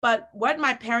But what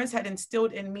my parents had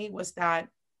instilled in me was that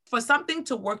for something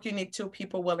to work, you need two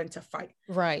people willing to fight.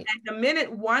 Right. And the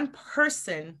minute one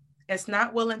person is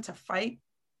not willing to fight,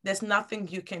 there's nothing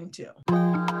you can do.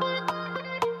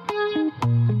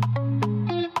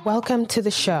 Welcome to the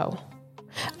show.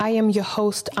 I am your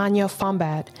host, Anya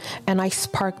Fombad, and I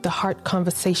spark the heart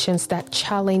conversations that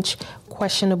challenge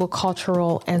questionable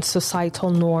cultural and societal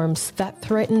norms that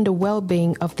threaten the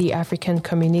well-being of the African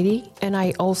community. And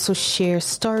I also share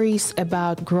stories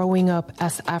about growing up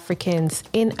as Africans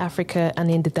in Africa and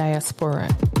in the diaspora.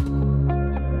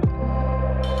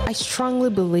 I strongly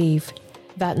believe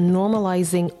that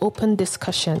normalizing open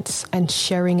discussions and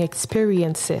sharing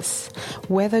experiences,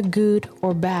 whether good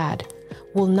or bad,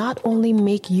 will not only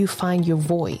make you find your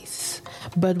voice,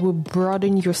 but will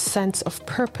broaden your sense of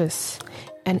purpose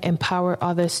and empower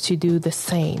others to do the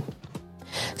same.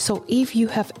 So if you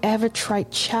have ever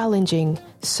tried challenging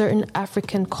certain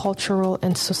African cultural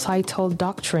and societal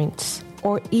doctrines,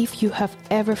 or if you have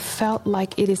ever felt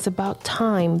like it is about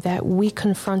time that we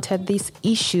confronted these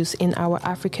issues in our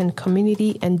African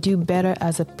community and do better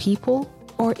as a people,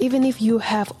 or even if you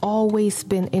have always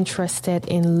been interested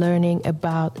in learning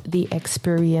about the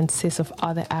experiences of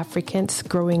other Africans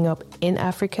growing up in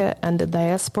Africa and the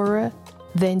diaspora,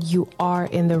 then you are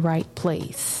in the right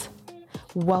place.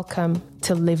 Welcome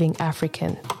to Living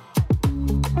African.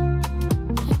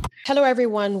 Hello,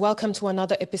 everyone. Welcome to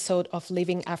another episode of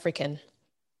Living African.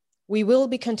 We will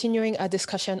be continuing our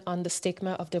discussion on the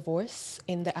stigma of divorce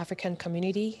in the African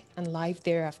community and life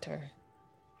thereafter.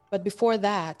 But before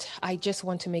that, I just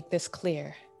want to make this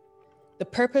clear. The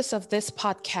purpose of this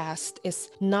podcast is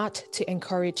not to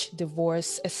encourage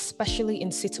divorce, especially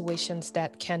in situations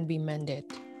that can be mended.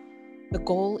 The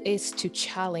goal is to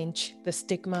challenge the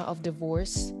stigma of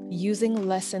divorce using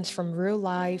lessons from real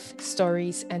life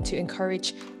stories and to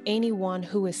encourage anyone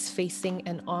who is facing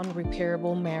an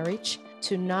unrepairable marriage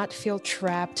to not feel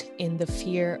trapped in the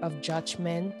fear of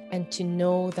judgment and to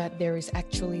know that there is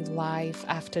actually life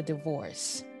after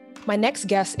divorce. My next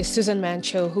guest is Susan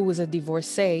Mancho, who was a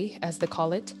divorcee, as they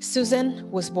call it. Susan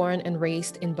was born and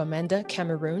raised in Bamenda,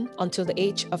 Cameroon, until the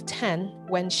age of 10,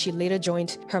 when she later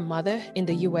joined her mother in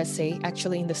the USA,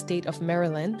 actually in the state of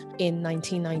Maryland, in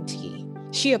 1990.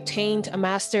 She obtained a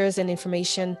master's in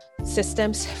information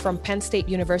systems from Penn State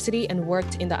University and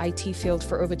worked in the IT field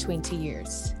for over 20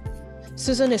 years.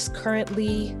 Susan is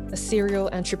currently a serial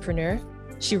entrepreneur.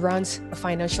 She runs a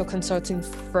financial consulting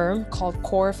firm called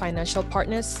Core Financial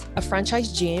Partners, a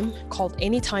franchise gym called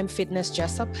Anytime Fitness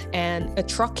Jessup, and a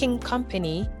trucking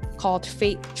company called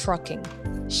Fate Trucking.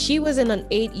 She was in an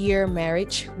 8-year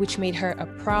marriage, which made her a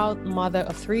proud mother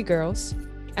of 3 girls.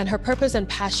 And her purpose and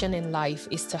passion in life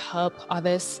is to help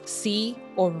others see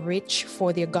or reach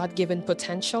for their God-given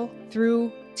potential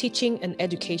through teaching and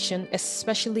education,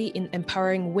 especially in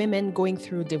empowering women going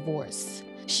through divorce.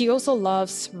 She also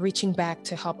loves reaching back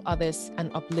to help others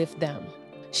and uplift them.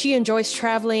 She enjoys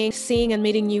traveling, seeing and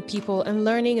meeting new people, and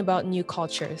learning about new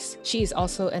cultures. She is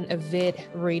also an avid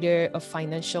reader of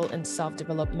financial and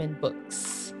self-development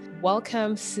books.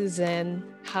 Welcome, Susan.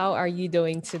 How are you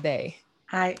doing today?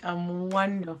 I am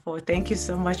wonderful. Thank you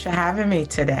so much for having me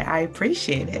today. I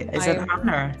appreciate it. It's an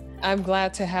honor. I'm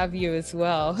glad to have you as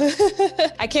well.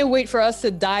 I can't wait for us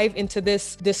to dive into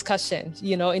this discussion,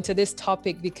 into this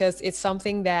topic, because it's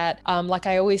something that, like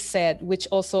I always said, which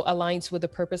also aligns with the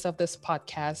purpose of this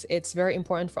podcast. It's very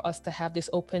important for us to have these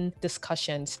open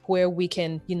discussions where we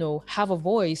can, have a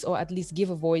voice, or at least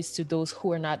give a voice to those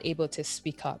who are not able to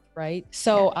speak up, right?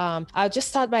 So I'll just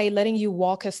start by letting you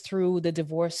walk us through the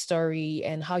divorce story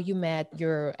and how you met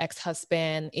your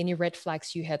ex-husband, any red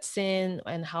flags you had seen,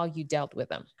 and how you dealt with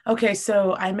them. Okay,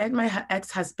 so I met my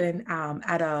ex-husband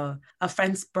at a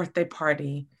friend's birthday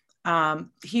party.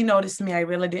 He noticed me. I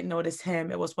really didn't notice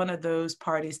him. It was one of those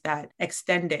parties that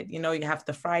extended. You have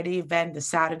the Friday event, the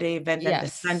Saturday event, and the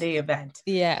Sunday event.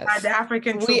 Yes. The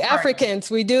African. We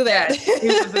Africans, we do that. Yes.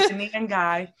 He's a Ghanaian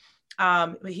guy.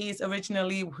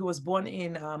 He was born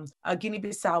in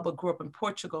Guinea-Bissau, but grew up in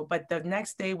Portugal. But the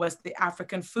next day was the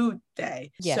African Food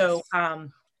Day. Yes. So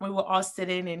we were all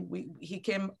sitting, and he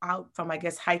came out from, I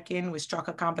guess, hiking. We struck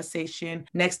a conversation.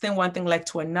 Next thing, one thing led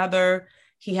to another.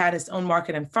 He had his own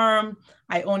marketing firm.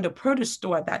 I owned a produce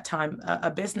store at that time,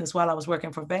 a business, while I was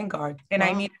working for Vanguard, and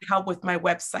I needed help with my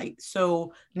website.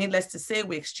 So needless to say,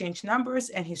 we exchanged numbers,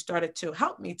 and he started to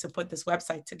help me to put this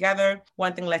website together.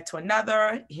 One thing led to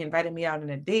another. He invited me out on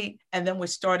a date, and then we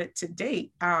started to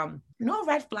date. no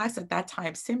red flags at that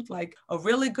time. Seemed like a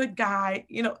really good guy,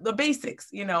 the basics,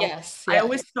 Yes, I yes.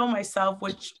 always told myself,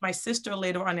 which my sister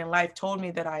later on in life told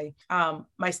me, that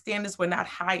my standards were not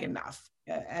high enough,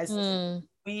 as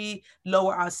we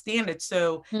lower our standards.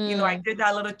 So, I did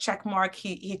that little check mark.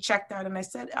 He checked out, and I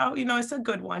said, oh, it's a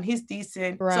good one. He's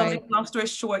decent. So, Right. long story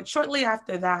short, shortly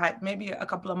after that, maybe a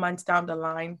couple of months down the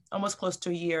line, almost close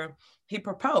to a year, he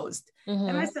proposed.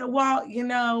 And I said, well,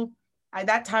 at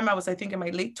that time I was, I think, in my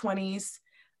late 20s.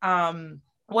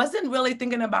 Wasn't really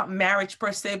thinking about marriage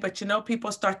per se, but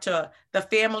people start the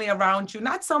family around you,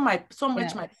 not so much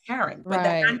my parents, but the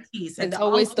aunties and it's the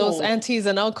always uncles. those aunties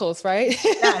and uncles, right?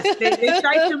 Yes, they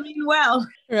try to mean well.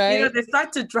 Right. They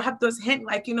start to drop those hints,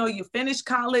 like, you finished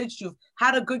college, you've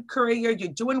had a good career, you're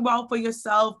doing well for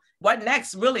yourself. What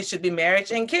next really should be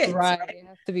marriage and kids. Right. It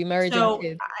has to be marriage and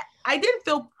kids. I didn't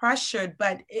feel pressured,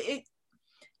 but it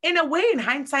in a way, in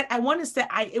hindsight, I want to say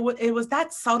it was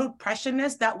that subtle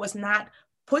pressureness that was not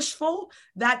pushful,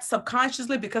 that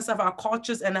subconsciously, because of our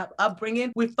cultures and our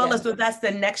upbringing, we felt as though that's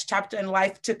the next chapter in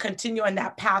life to continue on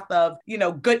that path of,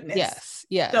 goodness.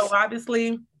 Yes. So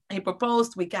obviously he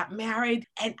proposed, we got married.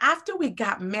 And after we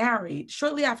got married,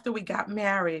 shortly after we got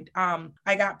married,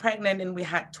 I got pregnant and we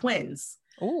had twins.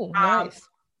 Oh, nice.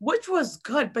 Which was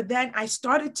good. But then I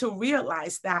started to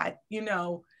realize that,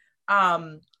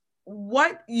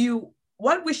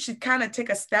 what we should kind of take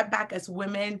a step back as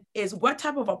women is, what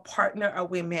type of a partner are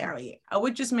we marrying? Are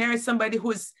we just marrying somebody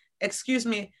who's, excuse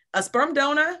me, a sperm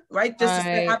donor, right? Just to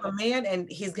say I have a man and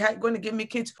he's going to give me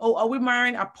kids. Oh, are we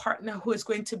marrying a partner who is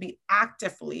going to be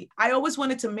actively? I always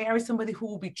wanted to marry somebody who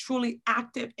will be truly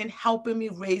active in helping me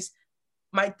raise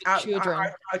our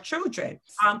children,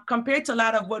 compared to a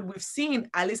lot of what we've seen,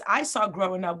 at least I saw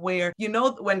growing up, where,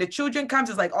 when the children comes,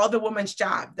 it's like all the woman's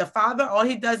job. The father, all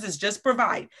he does is just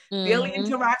provide, barely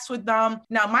interacts with them.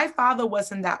 Now, my father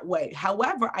wasn't that way.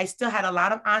 However, I still had a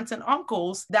lot of aunts and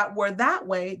uncles that were that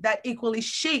way, that equally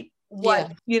shaped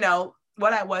what,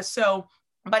 what I was. So,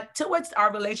 but towards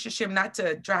our relationship, not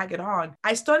to drag it on,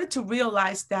 I started to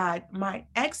realize that my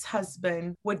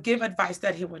ex-husband would give advice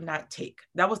that he would not take.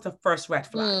 That was the first red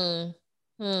flag.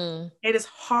 It is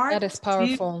hard. That is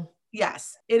powerful.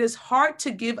 Yes, it is hard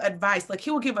to give advice. Like, he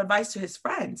will give advice to his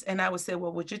friends. And I would say,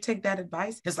 well, would you take that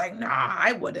advice? He's like, nah,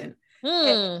 I wouldn't.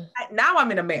 Now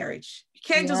I'm in a marriage. You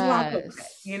can't just walk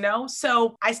away,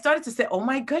 So I started to say, oh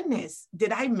my goodness,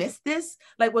 did I miss this?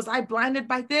 Like, was I blinded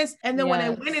by this? And then when I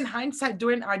went in hindsight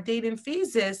during our dating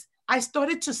phases, I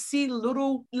started to see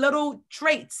little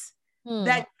traits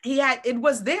that he had. It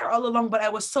was there all along, but I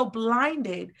was so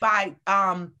blinded by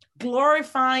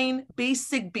glorifying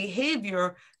basic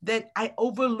behavior that I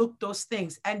overlooked those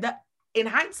things. And that, in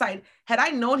hindsight, had I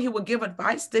known he would give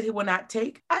advice that he would not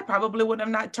take, I probably would have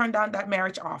not turned down that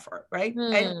marriage offer, right?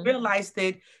 And realized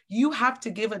that you have to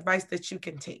give advice that you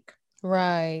can take.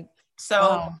 Right.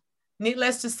 So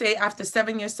needless to say, after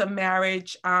 7 years of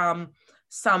marriage,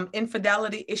 some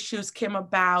infidelity issues came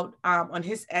about on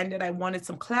his end, that I wanted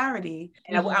some clarity.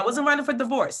 And I wasn't running for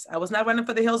divorce. I was not running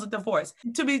for the hills of divorce.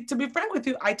 To be frank with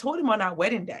you, I told him on our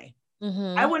wedding day,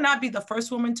 I would not be the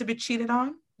first woman to be cheated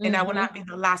on. And I will not be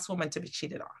the last woman to be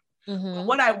cheated on.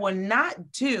 What I will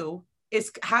not do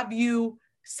is have you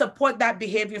support that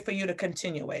behavior for you to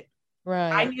continue it.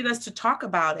 Right. I need us to talk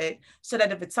about it, so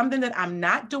that if it's something that I'm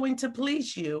not doing to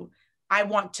please you, I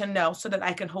want to know, so that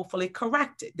I can hopefully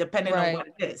correct it, depending on what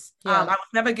it is. I was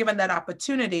never given that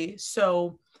opportunity.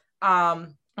 So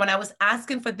when I was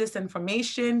asking for this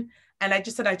information, and I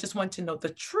just said, I just want to know the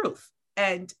truth.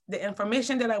 And the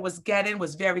information that I was getting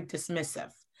was very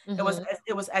dismissive.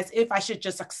 It was as if I should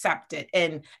just accept it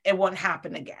and it won't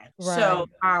happen again. Right. So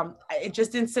it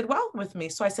just didn't sit well with me.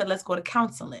 So I said, let's go to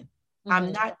counseling.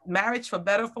 I'm not marriage for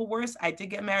better or for worse. I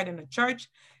did get married in a church,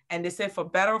 and they said for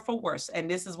better or for worse. And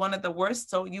this is one of the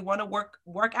worst. So you want to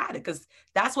work at it, because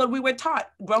that's what we were taught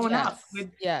growing up.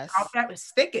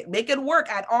 Stick it, make it work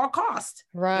at all costs.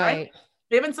 Right.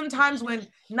 Even sometimes when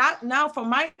now for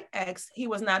my ex, he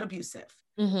was not abusive.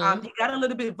 He got a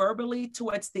little bit verbally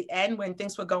towards the end when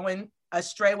things were going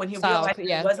astray, when he realized he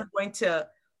wasn't going to,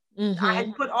 I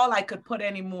had put all I could put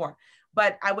anymore,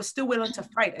 but I was still willing to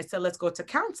fight. I said, let's go to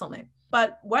counseling.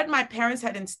 But what my parents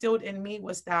had instilled in me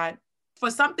was that for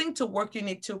something to work, you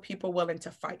need two people willing to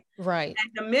fight. Right.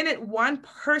 And the minute one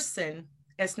person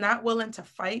is not willing to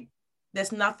fight,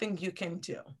 there's nothing you can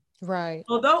do. Right.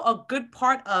 Although a good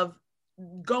part of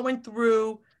going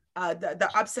through the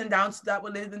ups and downs that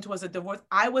were leading towards a divorce,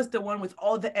 I was the one with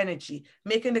all the energy,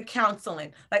 making the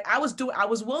counseling. Like I was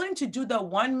willing to do the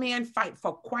one-man fight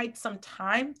for quite some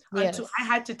time until I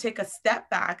had to take a step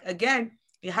back again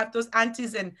You have those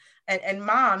aunties and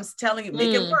moms telling you,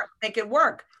 make it work, make it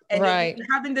work. And then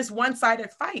you're having this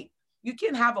one-sided fight. You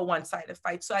can't have a one-sided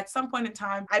fight. So at some point in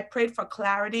time, I prayed for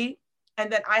clarity.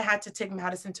 And then I had to take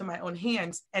matters into my own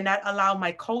hands and not allow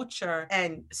my culture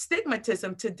and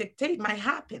stigmatism to dictate my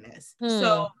happiness.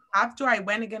 So after I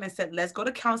went again and said, let's go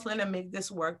to counseling and make this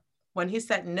work. When he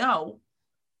said no,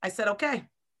 I said, okay,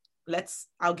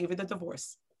 I'll give you the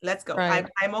divorce. Let's go. Right.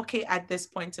 I'm okay at this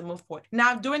point to move forward.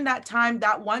 Now, during that time,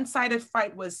 that one-sided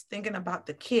fight was thinking about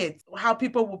the kids, how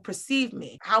people will perceive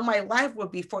me, how my life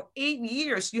would be. For 8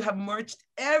 years, you have merged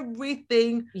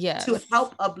everything to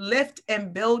help uplift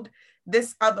and build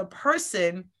this other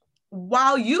person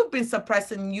while you've been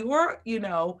suppressing your,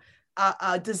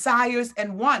 desires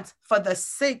and wants for the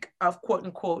sake of quote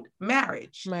unquote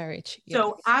marriage. Yes.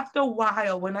 So after a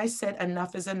while, when I said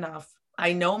enough is enough,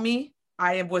 I know me.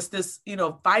 I was this,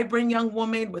 vibrant young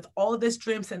woman with all these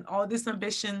dreams and all these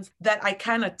ambitions that I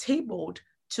kind of tabled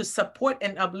to support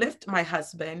and uplift my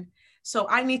husband. So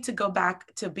I need to go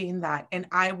back to being that, and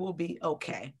I will be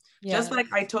okay. Yes. Just like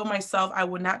I told myself, I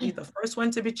will not be the first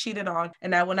one to be cheated on,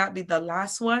 and I will not be the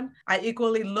last one. I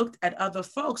equally looked at other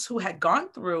folks who had gone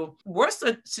through worse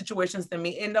situations than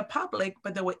me in the public,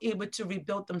 but they were able to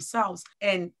rebuild themselves.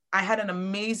 And I had an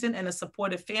amazing and a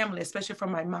supportive family, especially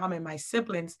from my mom and my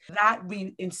siblings, that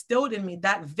instilled in me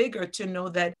that vigor to know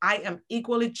that I am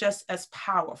equally just as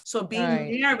powerful. So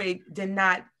being married did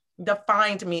not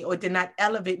defined me or did not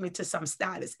elevate me to some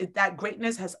status. That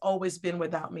greatness has always been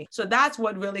without me. So that's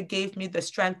what really gave me the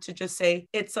strength to just say,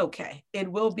 it's okay.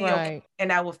 It will be okay.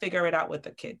 And I will figure it out with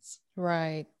the kids.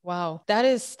 Right. Wow. That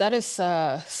is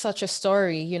such a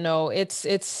story,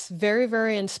 it's very,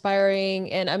 very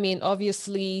inspiring. And I mean,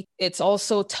 obviously it's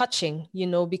also touching,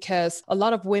 because a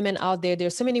lot of women out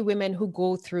there's so many women who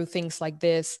go through things like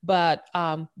this, but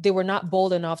they were not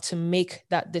bold enough to make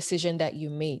that decision that you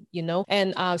made,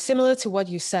 and similar to what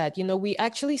you said, we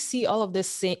actually see all of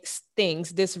these things,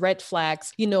 these red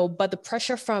flags, but the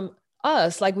pressure from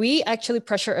us, like we actually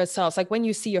pressure ourselves. Like when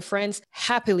you see your friends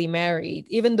happily married,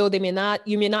 even though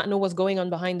you may not know what's going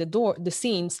on behind the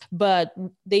scenes, but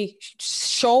they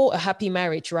show a happy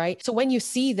marriage, right? So when you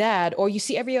see that, or you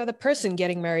see every other person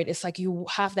getting married, it's like you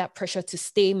have that pressure to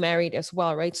stay married as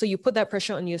well, right? So you put that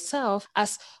pressure on yourself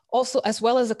as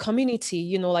well as a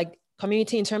community, like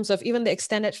community in terms of even the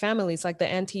extended families, like the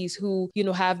aunties who,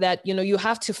 have that, you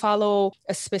have to follow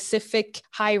a specific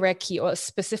hierarchy or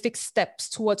specific steps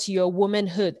towards your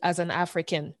womanhood as an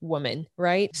African woman,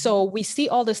 right? So we see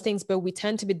all these things, but we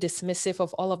tend to be dismissive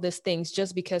of all of these things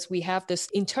just because we have this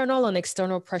internal and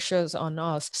external pressures on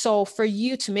us. So for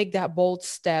you to make that bold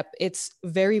step, it's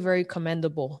very, very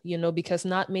commendable, because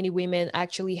not many women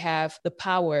actually have the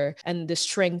power and the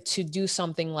strength to do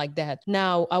something like that.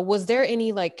 Now, was there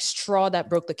any straw that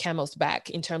broke the camel's back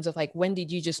in terms of when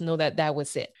did you just know that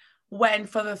was it? When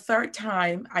for the third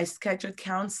time I scheduled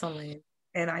counseling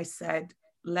and I said,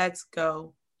 let's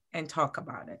go and talk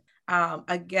about it.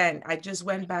 Again, I just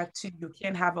went back to, you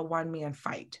can't have a one-man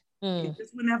fight. It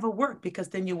just will never work, because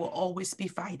then you will always be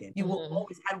fighting. You will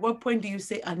always, at what point do you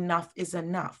say enough is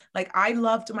enough? I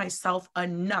loved myself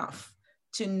enough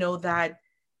to know that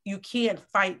you can't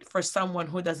fight for someone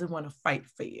who doesn't want to fight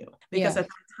for you, because at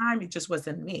that time it just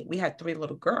wasn't me. We had 3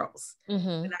 little girls.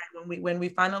 And when we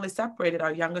finally separated,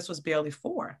 our youngest was barely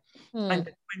 4 and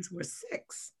the twins were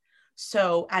 6.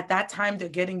 So at that time, they're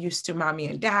getting used to mommy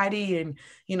and daddy and,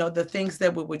 the things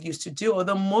that we would used to do.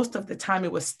 Although most of the time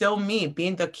it was still me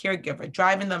being the caregiver,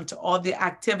 driving them to all the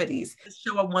activities.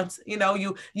 Show up once,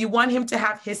 you want him to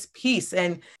have his peace.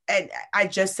 And I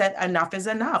just said, enough is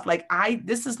enough.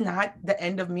 This is not the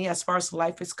end of me as far as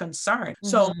life is concerned.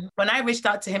 So when I reached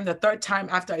out to him the third time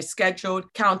after I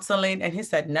scheduled counseling and he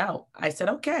said, no, I said,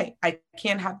 okay, I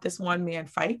can't have this one-man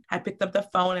fight. I picked up the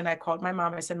phone and I called my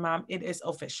mom. I said, Mom, it is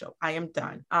official. I am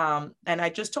done. And I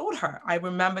just told her, I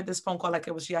remember this phone call like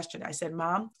it was yesterday. I said,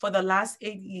 Mom, for the last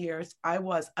 8 years, I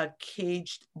was a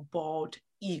caged bald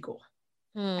eagle.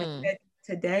 I said,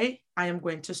 today I am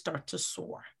going to start to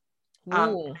soar.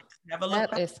 Never look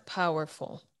back. That is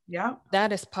powerful. Yeah.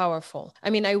 That is powerful.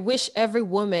 I mean, I wish every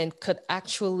woman could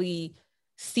actually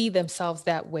see themselves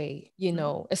that way,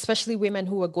 especially women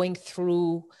who are going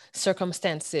through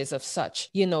circumstances of such,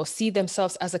 see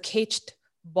themselves as a caged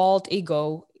bald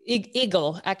eagle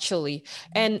actually.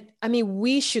 And I mean,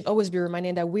 we should always be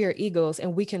reminded that we are eagles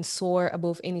and we can soar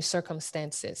above any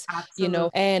circumstances. Absolutely.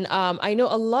 And I know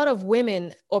a lot of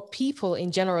women or people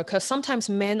in general, because sometimes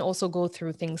men also go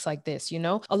through things like this,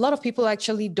 a lot of people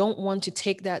actually don't want to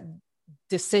take that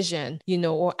decision,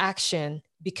 or action,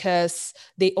 because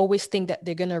they always think that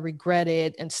they're going to regret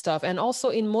it and stuff. And also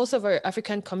in most of our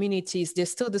African communities,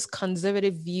 there's still this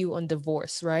conservative view on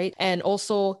divorce, right? And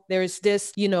also there's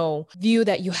this, view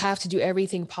that you have to do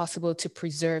everything possible to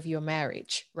preserve your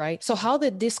marriage, right? So how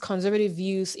did these conservative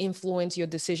views influence your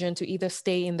decision to either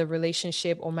stay in the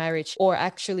relationship or marriage or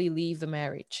actually leave the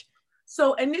marriage?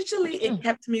 So initially it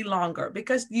kept me longer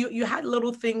because you had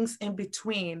little things in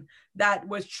between that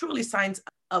were truly signs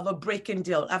of a breaking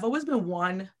deal. I've always been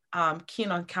one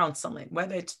keen on counseling,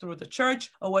 whether it's through the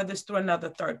church or whether it's through another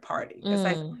third party. Because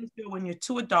I feel when you're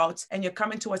two adults and you're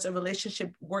coming towards a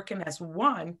relationship working as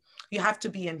one, you have to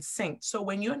be in sync. So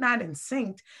when you're not in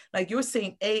sync, like you're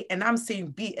saying A and I'm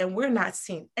saying B and we're not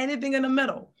seeing anything in the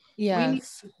middle. Yes. We need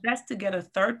best to get a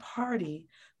third party,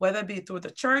 whether it be through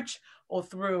the church or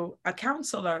through a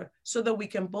counselor, so that we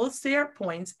can both see our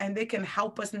points and they can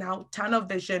help us now tunnel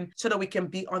vision so that we can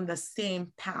be on the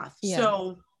same path. Yeah.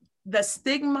 So the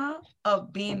stigma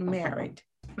of being married,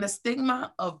 the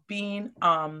stigma of being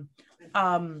a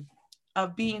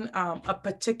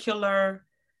particular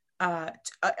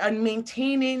and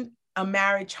maintaining a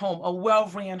marriage home, a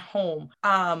well-ran home,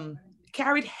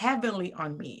 carried heavily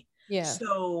on me. Yeah.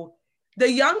 So the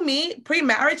young me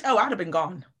pre-marriage, I'd have been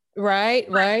gone. Right.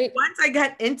 Once I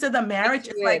got into the marriage,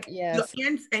 it's like your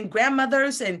aunts and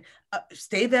grandmothers and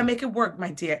stay there, make it work, my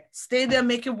dear. Stay there,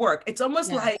 make it work. It's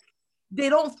almost like they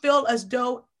don't feel as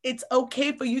though it's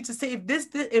okay for you to say,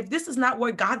 if this is not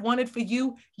what God wanted for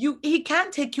you, he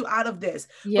can't take you out of this.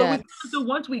 Yes. But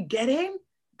once we get in,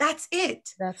 that's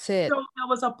it. That's it. So there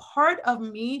was a part of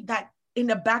me that in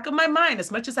the back of my mind,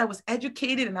 as much as I was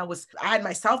educated and I had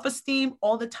my self-esteem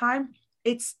all the time,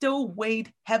 it still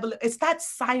weighed heavily. It's that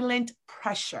silent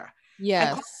pressure.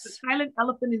 Yes. The silent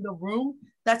elephant in the room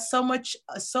that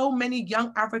so many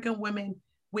young African women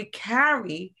we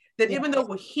carry that even though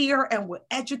we're here and we're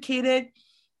educated,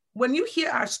 when you hear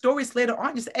our stories later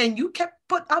on, and you kept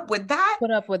put up with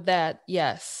that.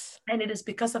 Yes. And it is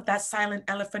because of that silent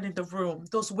elephant in the room,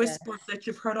 those whispers that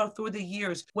you've heard all through the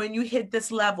years. When you hit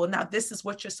this level, now this is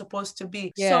what you're supposed to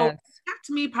be. Yes. So it kept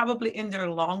me probably in there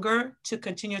longer to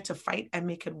continue to fight and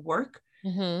make it work.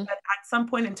 Mm-hmm. But at some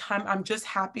point in time, I'm just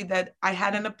happy that I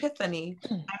had an epiphany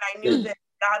and I knew that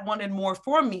God wanted more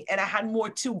for me and I had more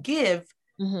to give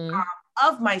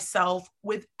of myself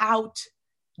without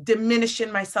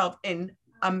diminishing myself in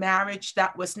a marriage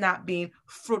that was not being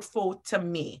fruitful to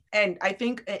me. And I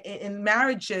think in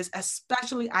marriages,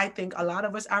 especially, I think a lot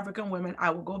of us African women, I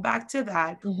will go back to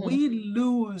that, we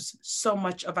lose so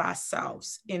much of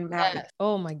ourselves in marriage. Yes.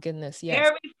 Oh my goodness, yes.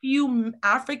 Very few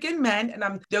African men,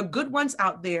 and there are good ones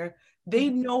out there, they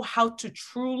know how to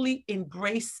truly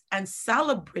embrace and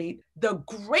celebrate the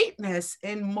greatness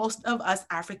in most of us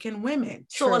African women.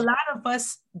 True. So a lot of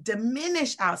us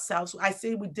diminish ourselves. I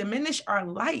say we diminish our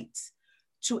lights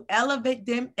to elevate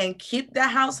them and keep the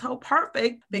household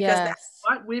perfect because that's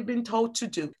what we've been told to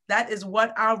do. That is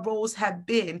what our roles have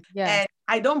been. Yes. And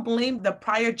I don't blame the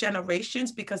prior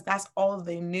generations because that's all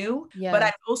they knew. Yes. But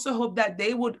I also hope that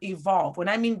they would evolve. When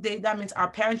I mean they, that means our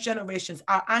parents' generations,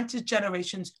 our aunties'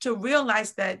 generations, to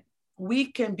realize that we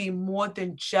can be more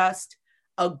than just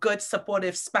a good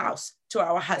supportive spouse to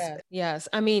our husband. Yes.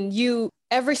 I mean,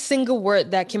 every single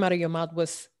word that came out of your mouth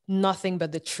was nothing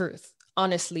but the truth.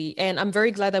 Honestly. And I'm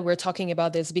very glad that we're talking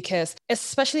about this because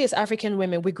especially as African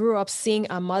women, we grew up seeing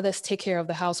our mothers take care of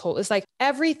the household. It's like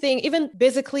everything, even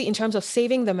basically in terms of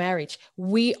saving the marriage,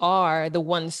 we are the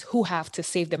ones who have to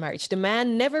save the marriage. The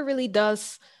man never really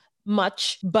does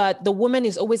much, but the woman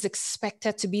is always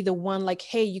expected to be the one like,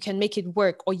 hey, you can make it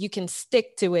work or you can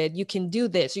stick to it. You can do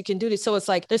this, you can do this. So it's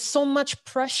like, there's so much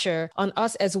pressure on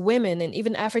us as women and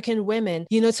even African women,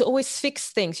 to always fix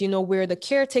things. We're the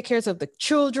caretakers of the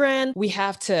children. We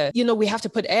have to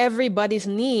put everybody's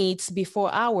needs before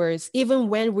ours, even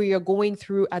when we are going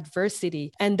through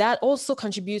adversity. And that also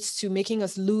contributes to making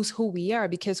us lose who we are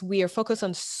because we are focused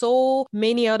on so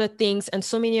many other things and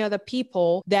so many other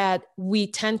people that we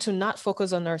tend to not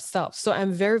focus on ourselves. So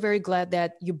I'm very, very glad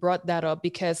that you brought that up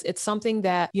because it's something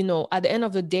that, at the end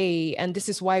of the day, and this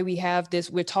is why we have this,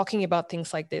 we're talking about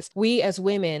things like this. We as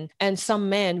women and some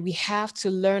men, we have to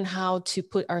learn how to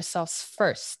put ourselves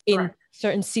first in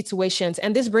certain situations.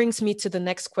 And this brings me to the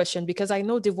next question, because I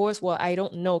know divorce, well, I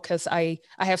don't know, because I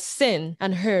have seen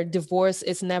and heard divorce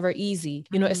is never easy,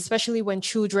 especially when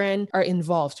children are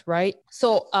involved, right?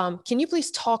 So can you please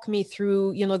talk me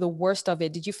through, the worst of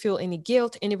it? Did you feel any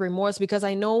guilt, any remorse? Because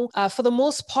I know for the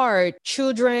most part,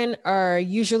 children are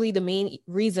usually the main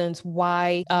reasons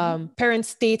why parents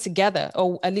stay together,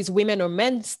 or at least women or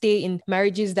men stay in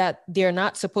marriages that they're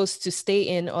not supposed to stay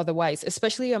in otherwise,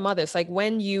 especially your mothers. Like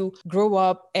when you grow grow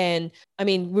up and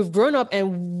we've grown up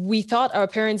and we thought our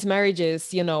parents'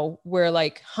 marriages, were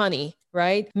like honey,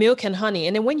 right? Milk and honey.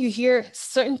 And then when you hear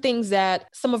certain things that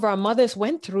some of our mothers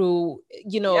went through,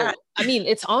 Yeah.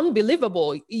 It's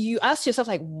unbelievable. You ask yourself,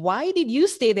 like, why did you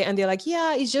stay there? And they're like,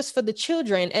 yeah, it's just for the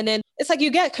children. And then it's like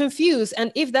you get confused.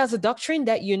 And if that's a doctrine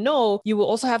that you will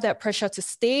also have that pressure to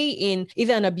stay in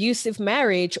either an abusive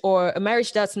marriage or a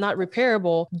marriage that's not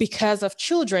repairable because of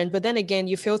children. But then again,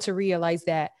 you fail to realize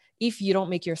that if you don't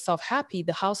make yourself happy,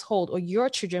 the household or your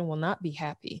children will not be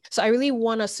happy. So I really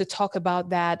want us to talk about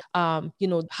that,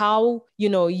 how,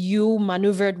 you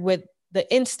maneuvered with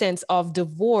the instance of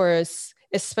divorce,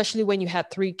 especially when you had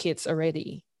 3 kids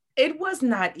already. It was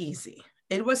not easy.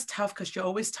 It was tough because you're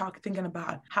always thinking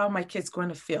about how my kids going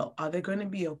to feel. Are they going to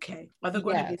be okay? Are they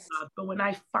going to be loved? But when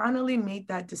I finally made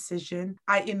that decision,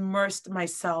 I immersed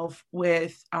myself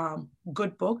with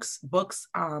good books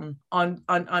on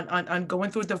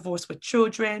going through divorce with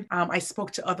children. I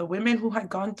spoke to other women who had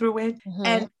gone through it. Mm-hmm.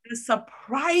 And the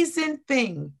surprising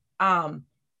thing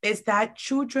is that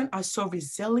children are so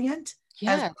resilient.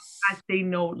 Yes. As they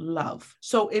know love.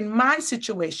 So in my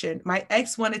situation, my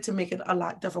ex wanted to make it a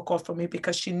lot difficult for me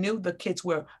because she knew the kids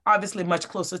were obviously much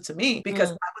closer to me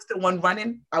because I was the one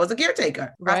running. I was a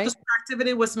caretaker. Right. After school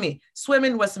activity was me.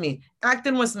 Swimming was me.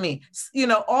 Acting was me.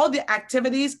 All the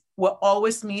activities were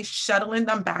always me shuttling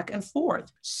them back and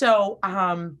forth. So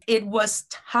it was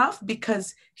tough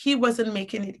because he wasn't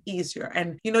making it easier.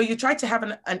 And, you try to have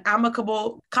an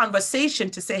amicable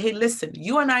conversation to say, hey, listen,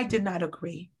 you and I did not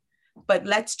agree, but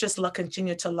let's just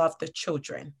continue to love the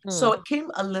children. So it came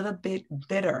a little bit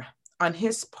bitter on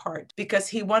his part because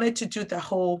he wanted to do the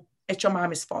whole, it's your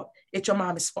mommy's fault. It's your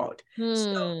mommy's fault.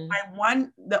 So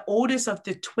the oldest of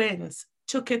the twins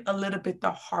took it a little bit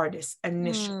the hardest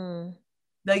initially.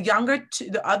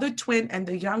 The other twin and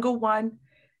the younger one,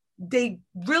 they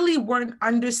really weren't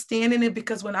understanding it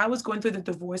because when I was going through the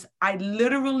divorce, I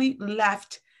literally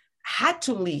had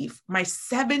to leave my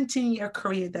 17-year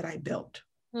career that I built.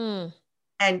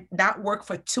 And that worked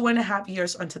for 2.5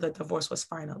 years until the divorce was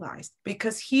finalized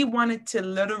because he wanted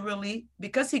to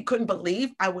because he couldn't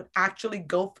believe I would actually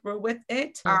go through with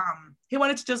it. He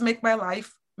wanted to just make my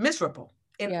life miserable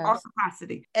in all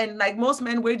capacity. And like most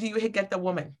men, where do you get the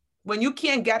woman? When you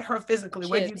can't get her physically,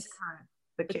 where do you get her?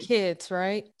 The kids,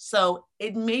 right? So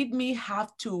it made me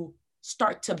have to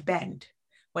start to bend.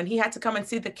 When he had to come and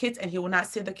see the kids and he would not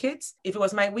see the kids, if it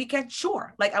was my weekend,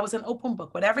 sure. Like I was an open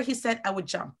book. Whatever he said, I would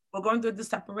jump. We're going through the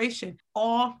separation,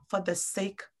 all for the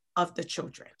sake of the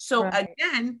children. So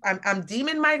again, I'm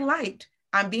deeming my light.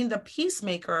 I'm being the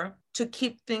peacemaker to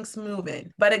keep things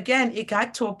moving. But again, it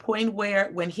got to a point where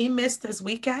when he missed his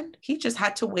weekend, he just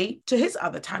had to wait to his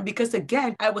other time. Because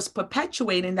again, I was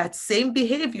perpetuating that same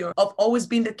behavior of always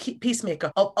being the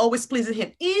peacemaker, of always pleasing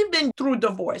him, even through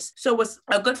divorce. So it was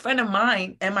a good friend of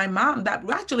mine and my mom that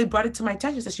actually brought it to my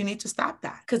attention, says you need to stop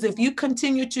that. Because if you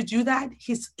continue to do that,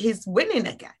 he's winning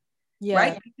again. Yeah.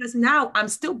 Right? Because now I'm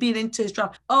still beating into his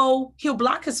drum. Oh, he'll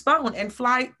block his phone and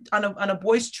fly on a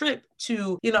boys' trip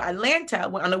to, Atlanta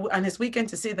on his weekend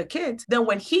to see the kids. Then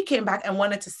when he came back and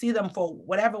wanted to see them for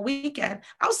whatever weekend,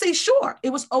 I'll say, sure. It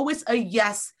was always a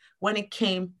yes when it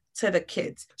came to the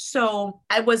kids. So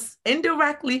I was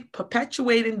indirectly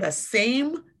perpetuating the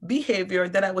same behavior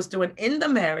that I was doing in the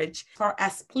marriage for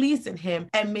as pleasing him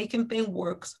and making things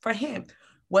work for him.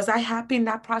 Was I happy in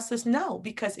that process? No,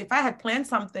 because if I had planned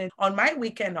something on my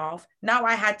weekend off, now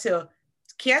I had to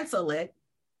cancel it,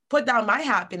 put down my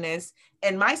happiness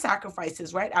and my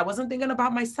sacrifices, right? I wasn't thinking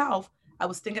about myself. I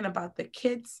was thinking about the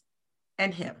kids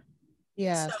and him.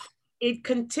 Yeah. So it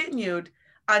continued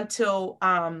until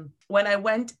when I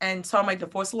went and saw my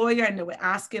divorce lawyer and they were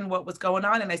asking what was going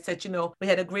on. And I said, we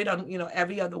had agreed on,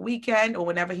 every other weekend or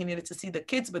whenever he needed to see the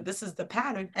kids, but this is the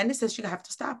pattern. And he says, you have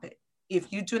to stop it.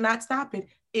 If you do not stop it,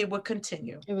 it will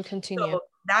continue. It will continue. So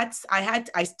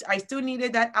I still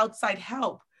needed that outside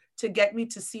help to get me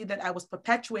to see that I was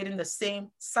perpetuating the same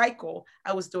cycle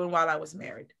I was doing while I was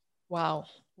married. Wow.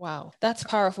 That's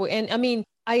powerful. And I mean,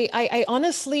 I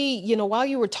honestly, while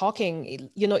you were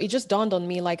talking, it just dawned on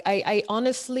me, like, I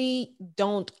honestly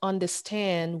don't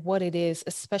understand what it is,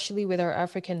 especially with our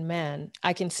African men.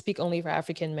 I can speak only for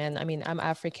African men. I mean, I'm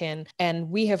African and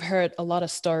we have heard a lot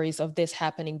of stories of this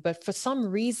happening, but for some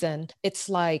reason, it's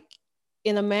like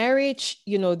in a marriage,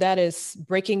 that is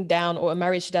breaking down or a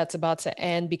marriage that's about to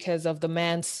end because of the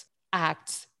man's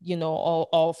acts,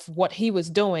 of what he was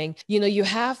doing, you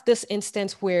have this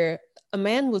instance where a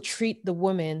man will treat the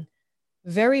woman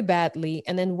very badly.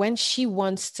 And then when she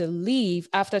wants to leave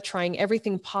after trying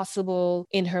everything possible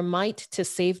in her might to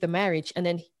save the marriage, and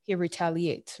then he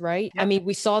retaliates, right? Yep. I mean,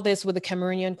 we saw this with the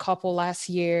Cameroonian couple last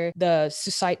year, the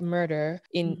suicide murder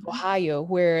in Ohio,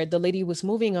 where the lady was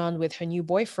moving on with her new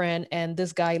boyfriend, and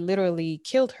this guy literally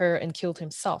killed her and killed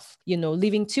himself,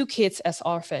 leaving 2 kids as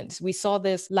orphans. We saw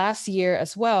this last year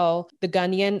as well, the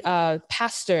Ghanaian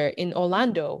pastor in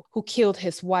Orlando who killed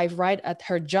his wife right at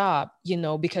her job,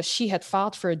 because she had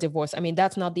filed for a divorce. I mean,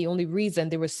 that's not the only reason.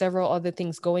 There were several other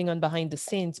things going on behind the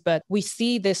scenes, but we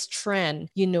see this trend,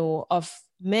 of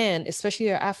men,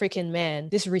 especially our African men,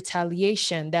 this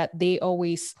retaliation that they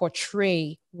always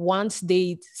portray once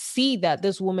they see that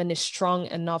this woman is strong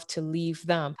enough to leave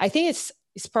them. I think it's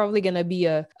probably going to be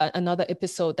another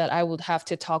episode that I would have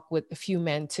to talk with a few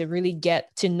men to really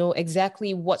get to know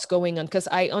exactly what's going on. Because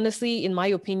I honestly, in my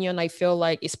opinion, I feel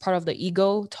like it's part of the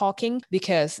ego talking,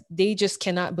 because they just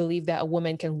cannot believe that a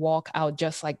woman can walk out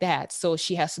just like that. So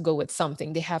she has to go with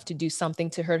something. They have to do something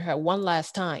to hurt her one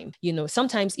last time.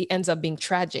 Sometimes it ends up being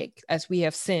tragic, as we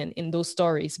have seen in those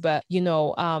stories. But,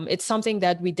 it's something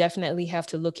that we definitely have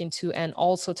to look into and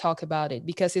also talk about it,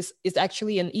 because it's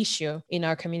actually an issue in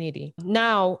our community. Now,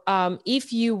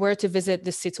 if you were to visit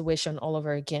this situation all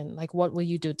over again, like, what will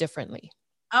you do differently?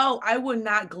 Oh, I would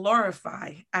not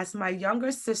glorify, as my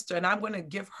younger sister, and I'm going to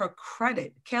give her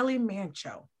credit, Kelly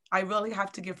Mancho. I really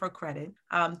have to give her credit.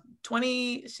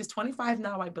 She's 25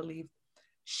 now, I believe.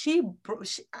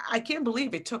 I can't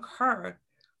believe it took her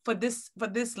for this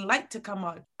light to come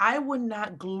on. I would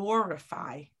not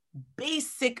glorify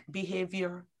basic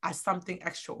behavior as something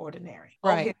extraordinary.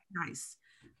 Right. Oh, he's nice.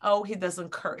 Oh, he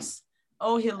doesn't curse.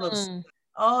 Oh, he looks good.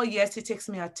 Oh, yes, he takes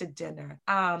me out to dinner.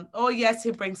 Oh, yes, he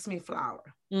brings me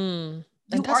flour. And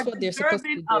You that's are what they're supposed to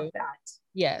deserving do. of that.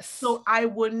 Yes. So I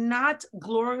would not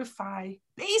glorify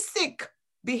basic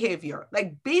behavior,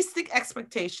 like basic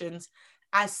expectations,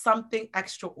 as something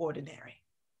extraordinary.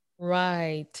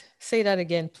 Right. Say that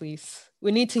again, please.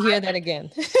 We need to hear that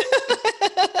again.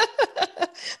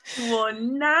 Will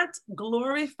not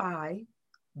glorify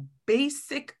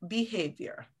basic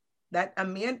behavior, that a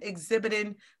man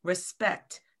exhibiting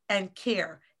respect and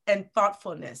care and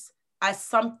thoughtfulness, as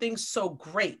something so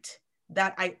great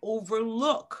that I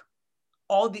overlook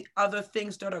all the other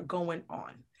things that are going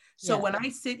on. So when I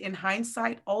sit in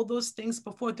hindsight, all those things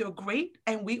before, they're great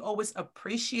and we always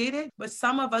appreciate it. But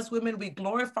some of us women, we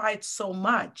glorify it so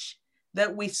much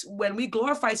that when we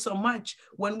glorify so much,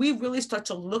 when we really start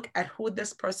to look at who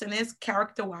this person is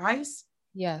character-wise,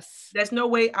 yes, there's no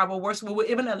way we would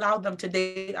even allow them to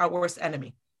date our worst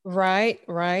enemy. Right.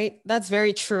 That's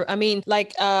very true. I mean,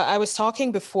 like I was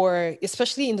talking before,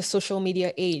 especially in the social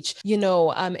media age,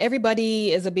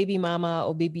 everybody is a baby mama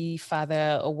or baby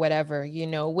father or whatever,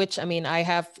 which, I mean,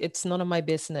 it's none of my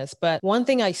business. But one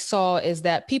thing I saw is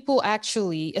that people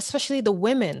actually, especially the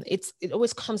women, it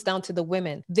always comes down to the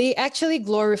women. They actually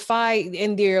glorify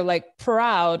and they're like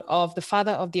proud of the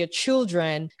father of their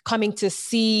children coming to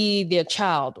see their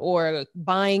child or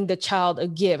buying the child a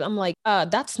gift. I'm like,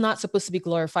 that's not supposed to be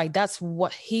glorified. That's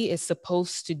what he is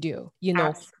supposed to do,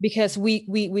 because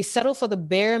we settle for the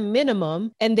bare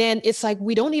minimum, and then it's like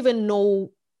we don't even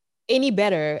know any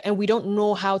better, and we don't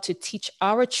know how to teach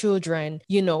our children,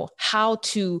 how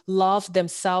to love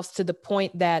themselves to the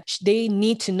point that they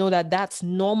need to know that that's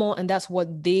normal and that's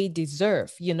what they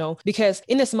deserve, because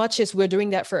in as much as we're doing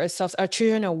that for ourselves, our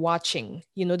children are watching,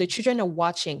 the children are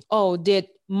watching. Oh, did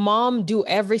mom do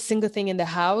every single thing in the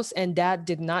house and dad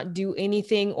did not do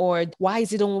anything? Or why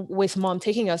is it always mom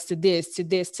taking us to this,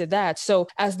 to that? So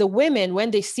as the women,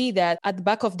 when they see that at the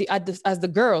back of as the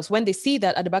girls, when they see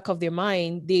that at the back of their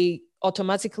mind, they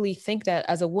automatically think that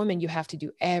as a woman, you have to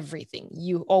do everything.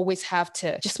 You always have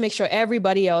to just make sure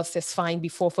everybody else is fine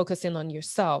before focusing on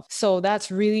yourself. So that's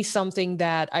really something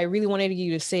that I really wanted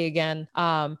you to say again,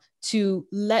 to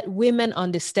let women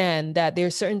understand that there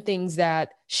are certain things that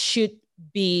should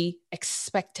be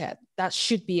expected. That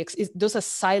should be, those are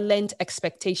silent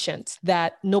expectations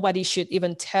that nobody should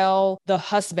even tell the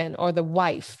husband or the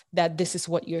wife that this is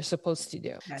what you're supposed to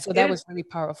do. Yes, so that was really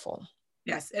powerful.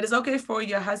 Yes, it is okay for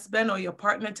your husband or your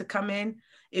partner to come in.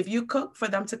 If you cook, for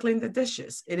them to clean the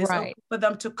dishes. It is okay for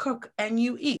them to cook and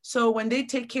you eat. So when they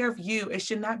take care of you, it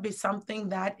should not be something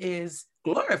that is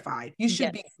glorified. You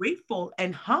should be grateful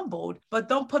and humbled, but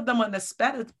don't put them on a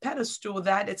pedestal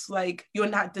that it's like you're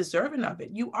not deserving of it.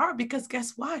 You are, because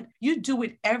guess what? You do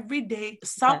it every day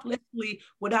selflessly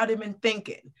without even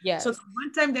thinking. Yes. So the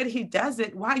one time that he does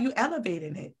it, why are you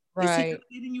elevating it? Is he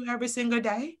elevating you every single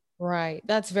day? Right.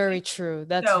 That's very true.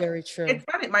 That's very true. It's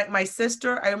funny. My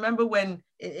sister, I remember when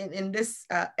in this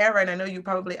era, and I know you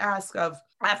probably ask of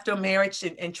after marriage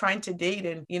and trying to date,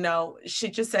 and, she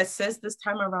just says, this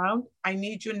time around, I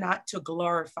need you not to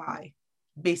glorify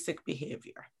basic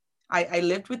behavior. I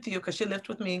lived with you because she lived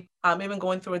with me, even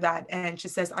going through that. And she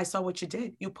says, I saw what you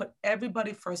did. You put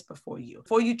everybody first before you.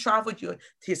 Before you traveled,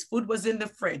 his food was in the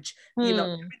fridge.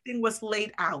 Everything was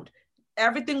laid out.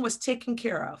 Everything was taken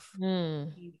care of.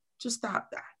 Just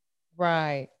stop that.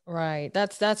 Right.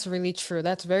 That's really true.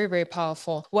 That's very, very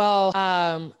powerful. Well,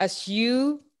 as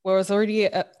you was already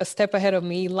a step ahead of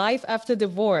me, life after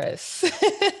divorce.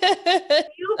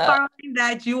 You find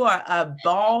that you are a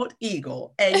bald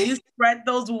eagle and you spread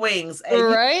those wings and you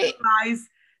realize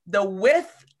the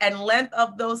width and length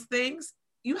of those things,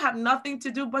 you have nothing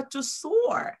to do but to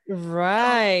soar.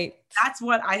 Right. So that's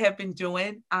what I have been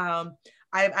doing. I'm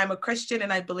a Christian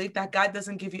and I believe that God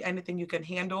doesn't give you anything you can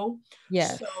handle.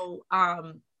 Yes. So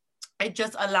it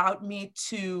just allowed me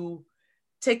to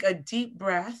take a deep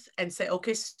breath and say,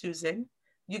 okay, Susan,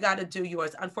 you got to do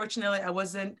yours. Unfortunately, I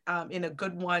wasn't in a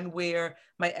good one where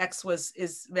my ex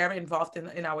is very involved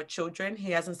in our children.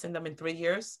 He hasn't seen them in 3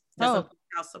 years. Doesn't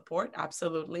house support,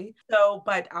 absolutely. So,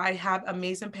 but I have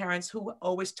amazing parents who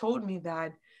always told me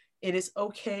that it is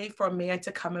okay for a man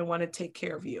to come and want to take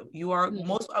care of you. You are,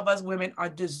 most of us women are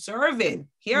deserving.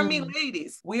 Hear me,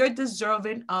 ladies. We are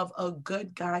deserving of a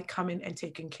good guy coming and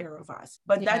taking care of us.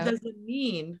 But that doesn't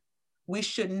mean we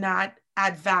should not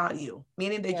add value,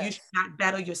 meaning that you should not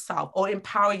better yourself or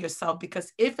empower yourself,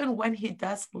 because if and when he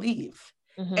does leave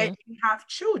and you have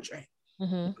children,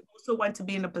 you also want to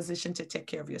be in a position to take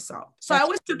care of yourself. So I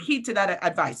always took heed to that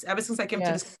advice ever since I came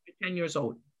to this country 10 years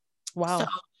old. Wow. So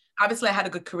obviously I had a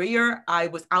good career. I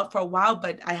was out for a while,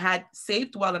 but I had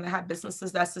saved well and I had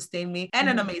businesses that sustained me and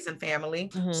an amazing family.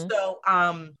 So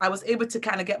I was able to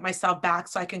kind of get myself back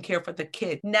so I can care for the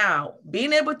kid. Now,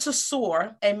 being able to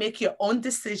soar and make your own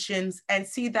decisions and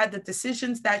see that the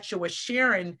decisions that you were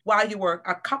sharing while you were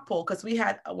a couple, because we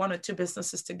had 1 or 2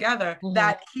 businesses together,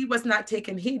 that he was not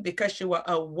taking heed because you were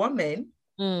a woman.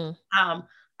 I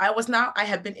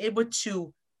have been able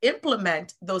to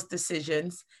implement those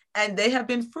decisions and they have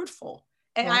been fruitful.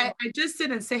 And I just sit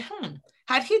and say,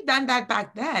 had he done that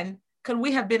back then, could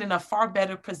we have been in a far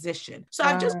better position? So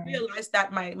I've just realized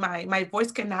that my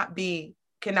voice cannot be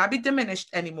diminished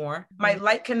anymore. My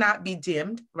light cannot be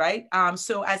dimmed, right?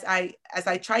 So as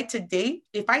I try to date,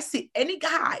 if I see any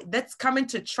guy that's coming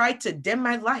to try to dim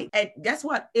my light, and guess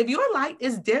what? If your light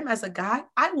is dim as a guy,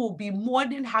 I will be more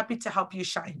than happy to help you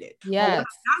shine it. Yes. But what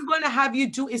I'm not going to have you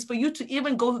do is for you to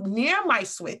even go near my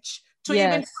switch, to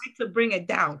even try to bring it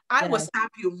down. I will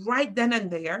stop you right then and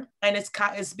there. And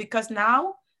it's because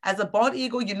now, as a bald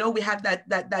eagle, we have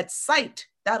that sight,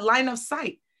 that line of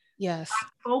sight. Yes.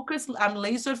 I'm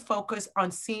laser focused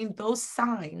on seeing those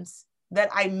signs that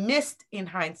I missed in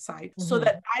hindsight so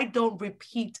that I don't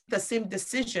repeat the same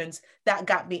decisions that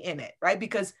got me in it, right?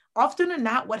 Because often than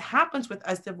not, what happens with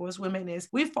us divorced women is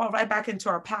we fall right back into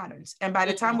our patterns. And by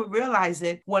the time we realize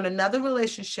it, we're in another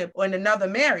relationship or in another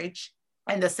marriage,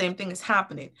 and the same thing is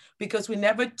happening because we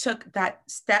never took that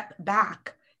step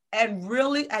back and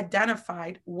really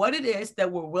identified what it is that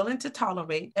we're willing to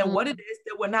tolerate and what it is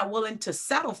that we're not willing to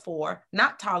settle for,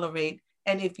 not tolerate.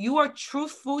 And if you are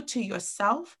truthful to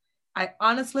yourself, I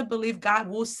honestly believe God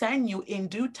will send you in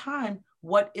due time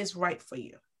what is right for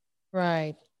you.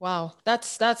 Right. Wow.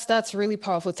 That's really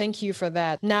powerful. Thank you for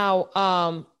that.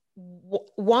 Now,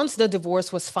 once the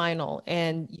divorce was final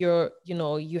and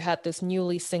you had this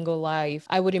newly single life,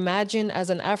 I would imagine as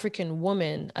an African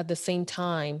woman at the same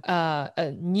time,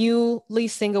 a newly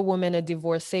single woman, a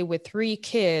divorcee with 3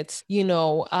 kids,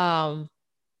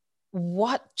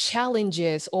 what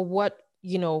challenges or what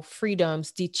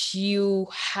freedoms did you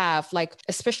have, like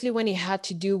especially when it had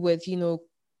to do with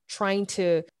trying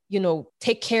to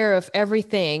take care of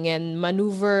everything and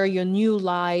maneuver your new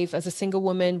life as a single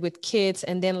woman with kids?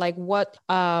 And then like what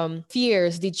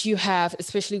fears did you have,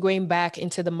 especially going back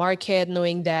into the market,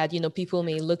 knowing that, people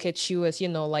may look at you as,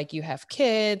 like you have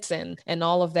kids and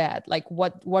all of that? Like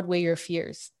what were your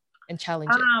fears and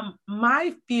challenges?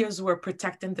 My fears were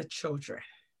protecting the children.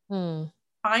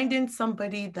 Finding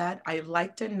somebody that I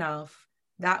liked enough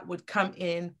that would come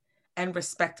in and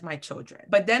respect my children.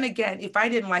 But then again, if I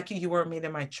didn't like you, you weren't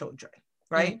meeting my children,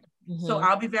 right? So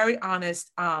I'll be very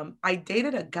honest. I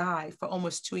dated a guy for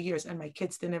almost 2 years and my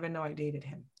kids didn't even know I dated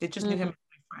him. They just knew him as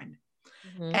my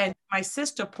friend. And my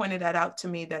sister pointed that out to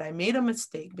me, that I made a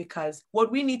mistake, because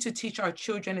what we need to teach our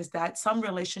children is that some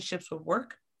relationships will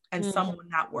work and some will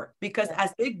not work. Because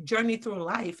as they journey through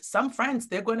life, some friends,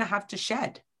 they're going to have to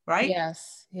shed. Right?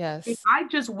 Yes. If I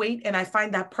just wait and I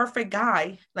find that perfect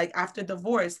guy, like after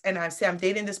divorce, and I say I'm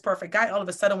dating this perfect guy, all of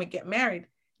a sudden we get married,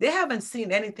 they haven't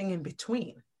seen anything in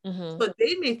between. Mm-hmm. So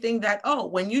they may think that, oh,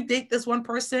 when you date this one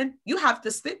person, you have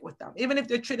to stick with them, even if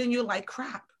they're treating you like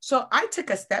crap. So I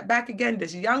took a step back again.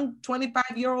 This young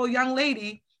 25-year-old young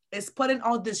lady is putting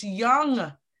all this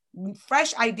young,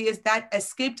 fresh ideas that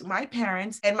escaped my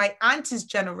parents and my auntie's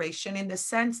generation, in the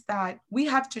sense that we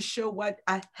have to show what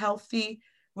a healthy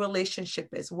relationship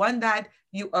is, one that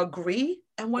you agree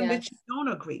and one that you don't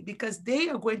agree, because they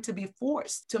are going to be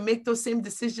forced to make those same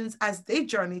decisions as they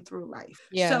journey through life.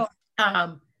 Yes. So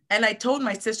and I told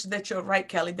my sister that you're right,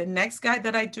 Kelly. The next guy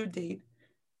that I do date,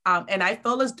 and I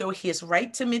feel as though he is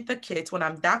right to meet the kids. When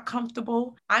I'm that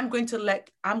comfortable, I'm going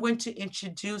to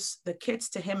introduce the kids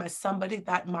to him as somebody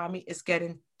that mommy is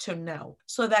getting to know,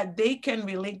 so that they can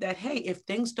relate that, hey, if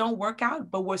things don't work out,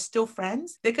 but we're still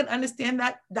friends, they can understand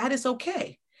that that is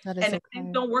okay. That is And if okay.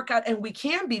 things don't work out and we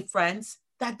can be friends,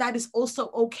 that is also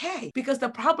okay. Because the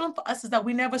problem for us is that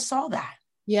we never saw that.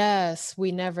 Yes,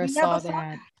 we never saw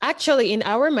that. Actually, in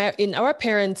our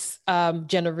parents'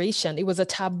 generation, it was a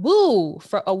taboo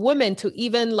for a woman to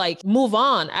even like move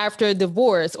on after a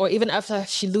divorce, or even after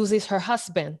she loses her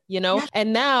husband, you know? Yes.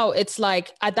 And now it's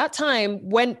like, at that time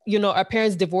when, you know, our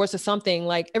parents divorce or something,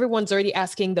 like everyone's already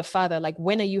asking the father, like,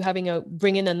 when are you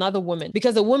bringing another woman?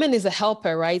 Because the woman is a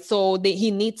helper, right? So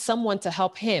he needs someone to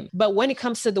help him. But when it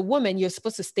comes to the woman, you're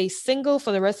supposed to stay single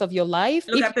for the rest of your life.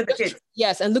 Look after the kids.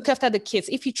 Yes, and look after the kids.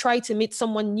 If you try to meet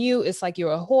someone new, it's like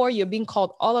you're a whore, you're being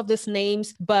called all of these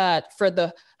names. But for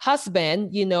the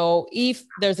husband, you know, if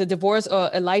there's a divorce or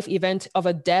a life event of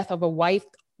a death of a wife,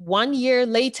 1 year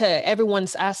later,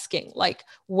 everyone's asking, like,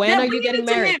 when are you getting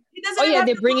married? Oh yeah,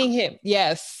 they're bringing him.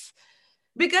 Yes.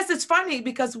 Because it's funny,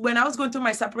 because when I was going through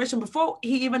my separation, before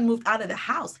he even moved out of the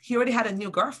house, he already had a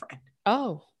new girlfriend.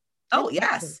 Oh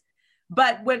yes.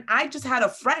 But when I just had a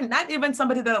friend, not even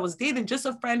somebody that I was dating, just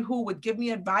a friend who would give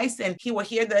me advice, and he would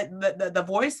hear the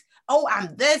voice, oh,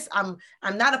 I'm this, I'm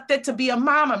not a fit to be a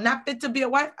mom, I'm not fit to be a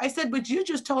wife. I said, but you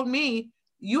just told me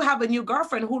you have a new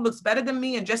girlfriend who looks better than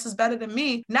me and dresses better than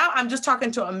me. Now I'm just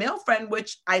talking to a male friend,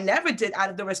 which I never did out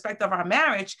of the respect of our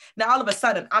marriage. Now all of a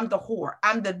sudden, I'm the whore,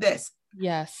 I'm the this.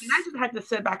 Yes. And I just had to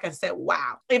sit back and say,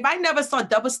 wow, if I never saw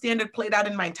double standard played out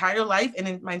in my entire life and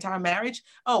in my entire marriage,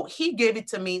 oh, he gave it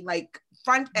to me like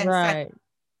front and center.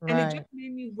 And it just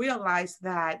made me realize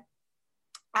that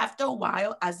after a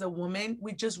while, as a woman,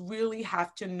 we just really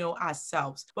have to know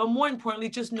ourselves. But more importantly,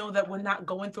 just know that we're not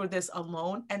going through this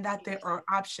alone, and that there are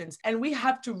options. And we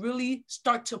have to really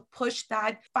start to push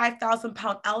that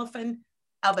 5,000-pound elephant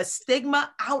of a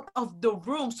stigma out of the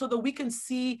room, so that we can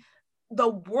see the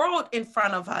world in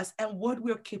front of us and what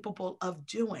we're capable of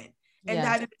doing. And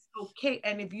that it's okay.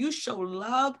 And if you show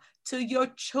love to your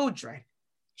children,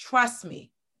 trust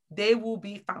me, they will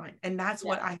be fine. And that's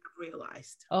what I have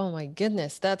realized. Oh my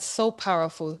goodness, that's so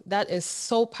powerful. That is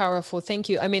so powerful. Thank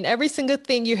you. I mean, every single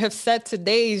thing you have said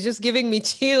today is just giving me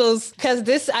chills,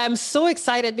 because I'm so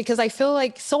excited, because I feel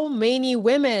like so many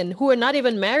women who are not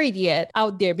even married yet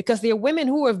out there, because there are women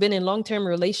who have been in long-term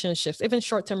relationships, even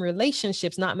short-term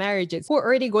relationships, not marriages, who are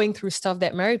already going through stuff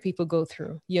that married people go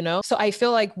through, you know? So I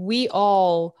feel like we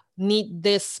all need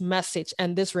this message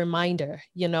and this reminder,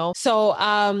 you know? So,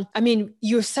 I mean,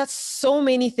 you said so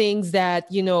many things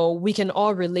that, you know, we can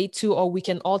all relate to, or we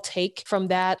can all take from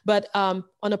that. But on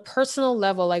a personal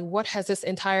level, like, what has this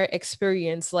entire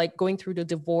experience, like going through the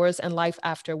divorce and life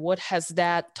after, what has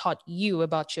that taught you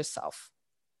about yourself?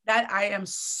 That I am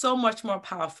so much more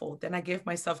powerful than I gave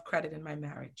myself credit in my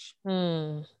marriage.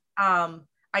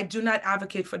 I do not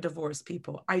advocate for divorce,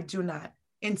 people. I do not.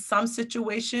 In some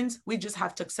situations, we just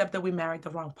have to accept that we married the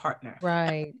wrong partner. Right.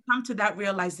 And when you come to that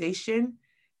realization,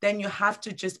 then you have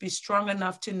to just be strong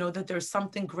enough to know that there's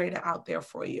something greater out there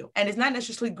for you. And it's not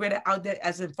necessarily greater out there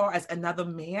as far as another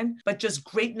man, but just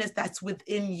greatness that's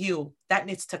within you that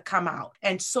needs to come out.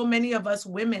 And so many of us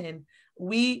women,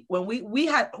 we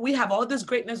have all this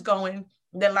greatness going.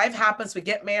 Then life happens, we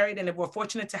get married, and if we're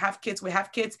fortunate to have kids, we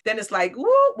have kids. Then it's like,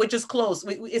 woo, we're just closed.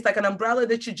 It's like an umbrella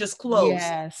that you just close.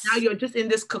 Yes. Now you're just in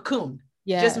this cocoon,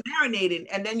 just marinating.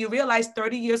 And then you realize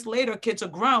 30 years later, kids are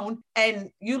grown, and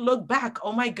you look back,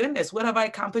 oh my goodness, what have I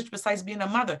accomplished besides being a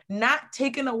mother? Not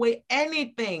taking away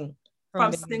anything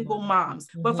from single moms.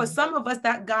 But for some of us,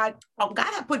 that God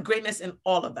had put greatness in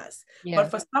all of us.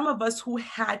 But for some of us who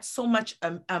had so much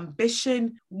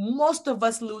ambition, most of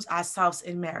us lose ourselves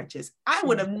in marriages. I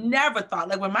would have never thought,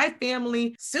 like when my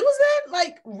family, Susan,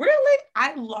 like really,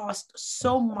 I lost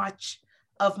so much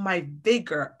of my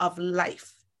vigor of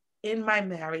life in my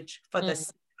marriage for the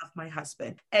sake of my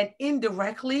husband. And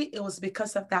indirectly, it was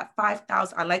because of that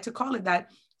 5,000, I like to call it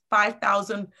that,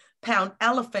 5,000-pound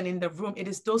elephant in the room. It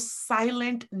is those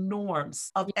silent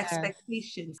norms of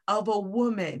expectations of a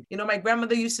woman. You know, my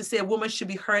grandmother used to say a woman should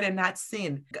be heard and not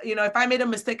seen. You know, if I made a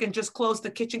mistake and just closed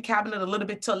the kitchen cabinet a little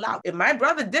bit too loud, if my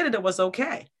brother did it, it was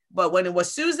okay. But when it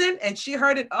was Susan and she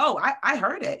heard it, oh, I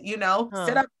heard it, you know,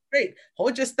 sit up straight,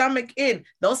 hold your stomach in,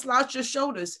 don't slouch your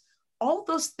shoulders. All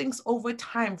those things over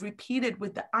time repeated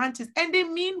with the aunties, and they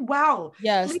mean well.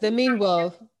 Yes, they mean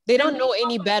well. They don't know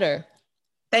any better.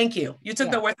 Thank you. You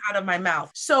took the words out of my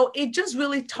mouth. So it just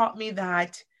really taught me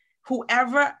that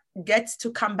whoever gets to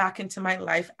come back into my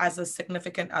life as a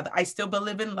significant other, I still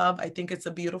believe in love. I think it's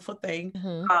a beautiful thing.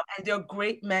 And there are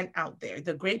great men out there,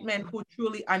 the great men who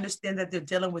truly understand that they're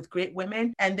dealing with great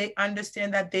women, and they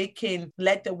understand that they can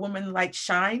let the woman light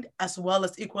shine as well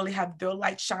as equally have their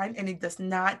light shine. And it does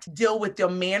not deal with their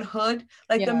manhood.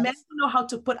 Like the men who know how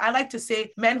to put, I like to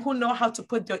say men who know how to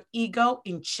put their ego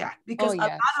in check, because a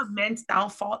lot of men's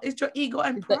downfall is your ego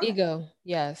and pride. The ego.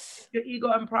 Yes. Your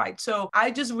ego and pride. So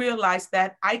I just realized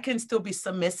that I can still be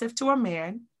submissive to a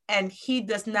man and he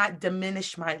does not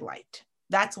diminish my light.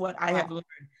 That's what I have learned.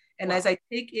 And as I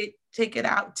take it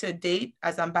out to date,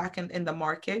 as I'm back in the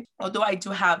market, although I do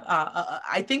have,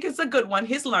 I think it's a good one,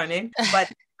 he's learning,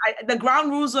 but the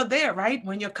ground rules are there, right?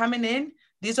 When you're coming in,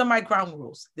 these are my ground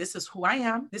rules. This is who I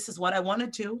am. This is what I want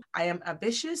to do. I am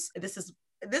ambitious. This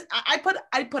I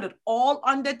put it all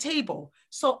on the table.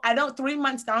 So I don't, 3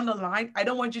 months down the line, I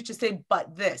don't want you to say,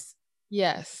 but this.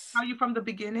 Yes. Tell you from the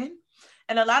beginning.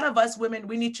 And a lot of us women,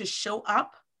 we need to show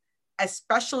up,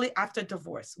 especially after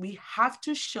divorce. We have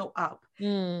to show up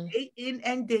day in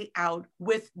and day out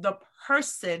with the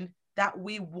person that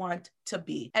we want to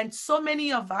be. And so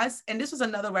many of us, and this was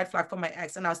another red flag for my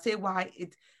ex, and I'll say why.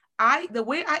 The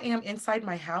way I am inside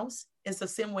my house is the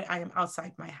same way I am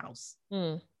outside my house.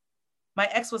 My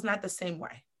ex was not the same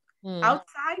way.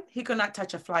 Outside, he could not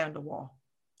touch a fly on the wall.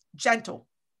 Gentle.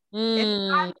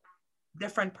 Inside,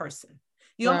 different person.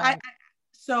 You know,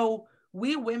 so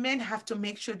we women have to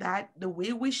make sure that the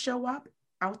way we show up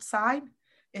outside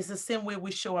is the same way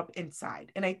we show up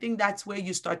inside. And I think that's where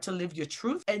you start to live your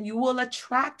truth, and you will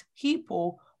attract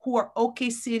people who are okay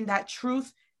seeing that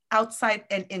truth outside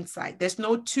and inside. There's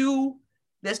no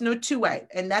two-way.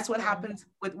 And that's what happens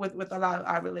with a lot of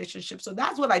our relationships. So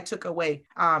that's what I took away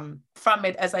from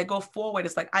it as I go forward.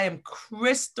 It's like, I am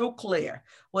crystal clear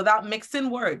without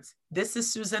mixing words. This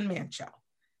is Susan Mancho.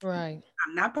 Right.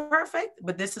 I'm not perfect,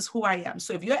 but this is who I am.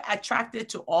 So if you're attracted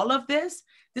to all of this,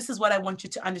 this is what I want you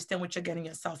to understand what you're getting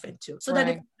yourself into. So that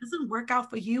if it doesn't work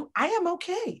out for you, I am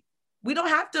okay. We don't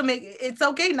have to it's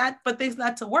okay not for things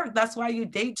not to work. That's why you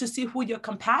date, to see who you're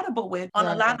compatible with on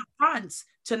a lot of fronts,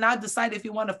 to now decide if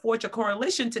you want to forge a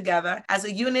correlation together as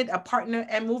a unit, a partner,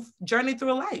 and journey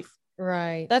through life.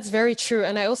 Right. That's very true.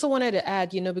 And I also wanted to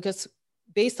add, because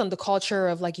based on the culture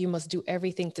of like, you must do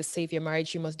everything to save your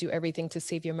marriage, you must do everything to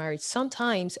save your marriage,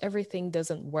 sometimes everything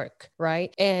doesn't work,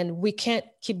 right? And we can't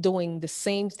keep doing the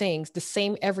same things, the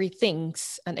same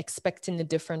everythings, and expecting the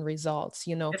different results,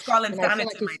 It's called insanity,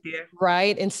 my dear.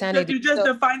 Right? Insanity. You just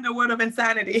defined the word of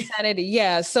insanity. Insanity,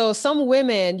 yeah. So some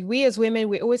women, we as women,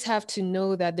 we always have to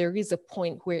know that there is a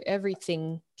point where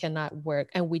everything cannot work,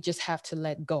 and we just have to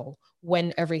let go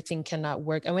when everything cannot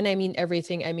work. And when I mean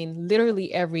everything, I mean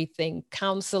literally everything,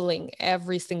 counseling,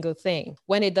 every single thing.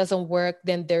 When it doesn't work,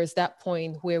 then there's that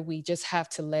point where we just have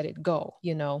to let it go,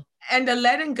 And the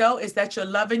letting go is that you're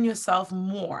loving yourself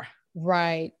more.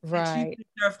 Right. You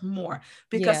deserve more.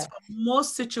 Because for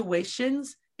most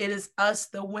situations, it is us,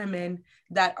 the women,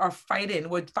 that are fighting.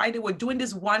 We're doing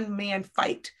this one man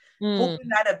fight, hoping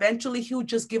that eventually he'll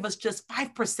just give us just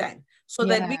 5%, so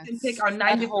that we can take our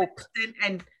 90%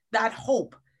 and that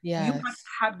hope. Yes. You must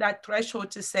have that threshold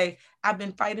to say, I've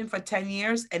been fighting for 10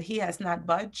 years and he has not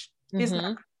budged. He's not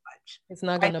going to budge. It's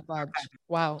not going to budge.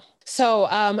 Wow. So,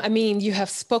 you have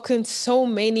spoken so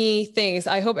many things.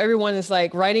 I hope everyone is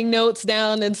like writing notes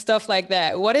down and stuff like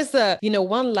that. What is the,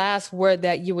 one last word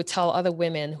that you would tell other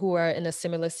women who are in a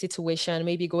similar situation,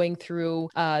 maybe going through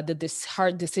this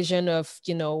hard decision of,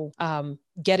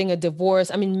 getting a divorce?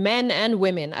 I mean, men and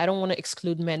women, I don't want to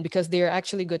exclude men, because there are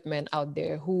actually good men out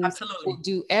there who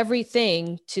do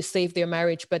everything to save their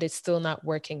marriage, but it's still not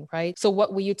working, right? So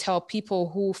what will you tell people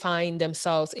who find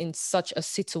themselves in such a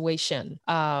situation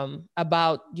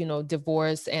about,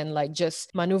 divorce and like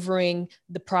just maneuvering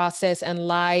the process and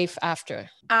life after?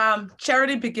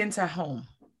 Charity begins at home.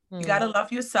 You got to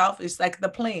love yourself. It's like the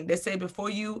plane. They say before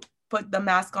you put the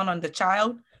mask on the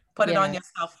child, put it on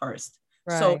yourself first.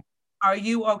 Right. So are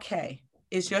you okay?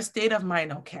 Is your state of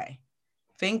mind okay?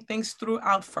 Think things through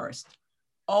out first.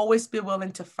 Always be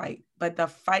willing to fight, but the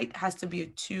fight has to be a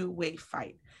two-way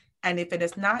fight. And if it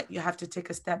is not, you have to take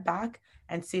a step back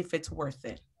and see if it's worth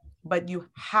it. But you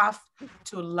have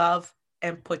to love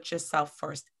and put yourself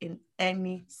first in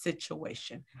any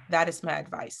situation. That is my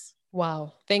advice.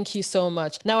 Wow. Thank you so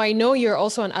much. Now, I know you're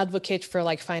also an advocate for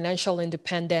like financial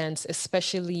independence,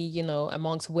 especially, you know,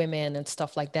 amongst women and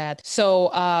stuff like that. So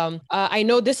I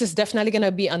know this is definitely going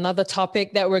to be another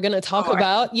topic that we're going to talk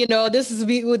about. You know,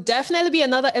 would definitely be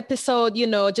another episode, you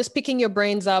know, just picking your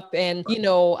brains up and, you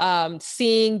know,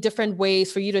 seeing different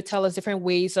ways for you to tell us different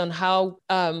ways on how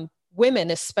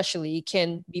women especially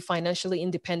can be financially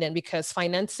independent, because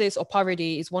finances or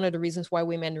poverty is one of the reasons why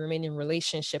women remain in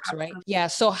relationships, right? Yeah.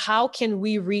 So how can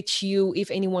we reach you if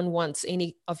anyone wants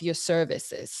any of your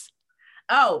services?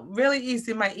 Oh, really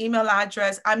easy. My email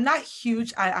address. I'm not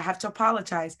huge. I have to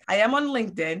apologize. I am on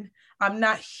LinkedIn. I'm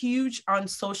not huge on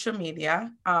social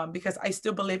media because I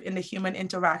still believe in the human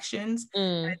interactions.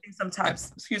 I think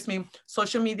sometimes,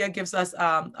 social media gives us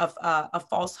a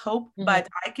false hope, but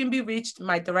I can be reached.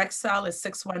 My direct cell is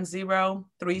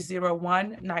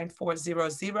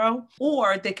 610-301-9400,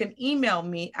 or they can email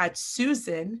me at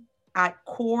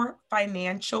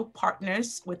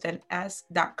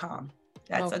susan@corefinancialpartners.com.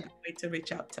 That's a good way to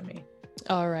reach out to me.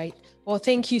 All right. Well,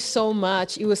 thank you so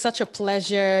much. It was such a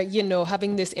pleasure, you know,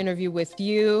 having this interview with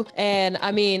you. And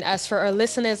I mean, as for our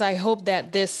listeners, I hope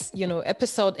that this, you know,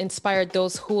 episode inspired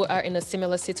those who are in a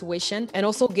similar situation and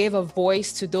also gave a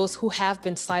voice to those who have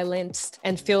been silenced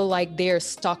and feel like they're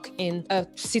stuck in a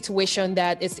situation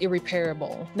that is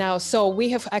irreparable. Now, so we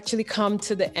have actually come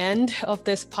to the end of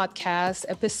this podcast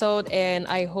episode, and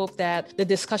I hope that the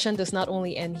discussion does not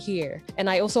only end here. And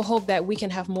I also hope that we can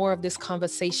have more of these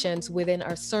conversations within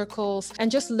our circles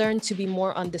and just learn to be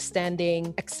more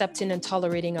understanding, accepting, and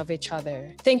tolerating of each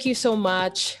other. Thank you so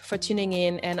much for tuning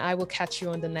in, and I will catch you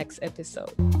on the next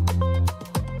episode.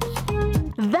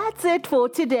 That's it for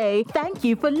today. Thank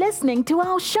you for listening to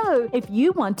our show. If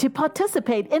you want to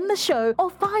participate in the show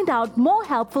or find out more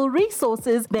helpful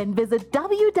resources, then visit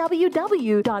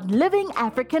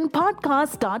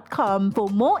www.livingafricanpodcast.com for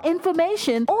more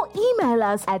information, or email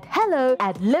us at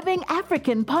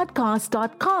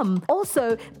hello@livingafricanpodcast.com.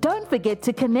 Also, don't forget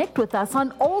to connect with us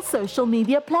on all social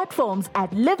media platforms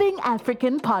at Living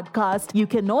African Podcast. You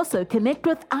can also connect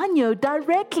with Anyo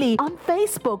directly on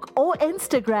Facebook or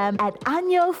Instagram at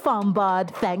Anyo Fambard.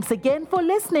 Thanks again for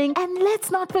listening, and let's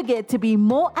not forget to be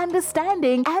more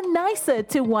understanding and nicer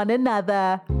to one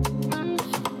another.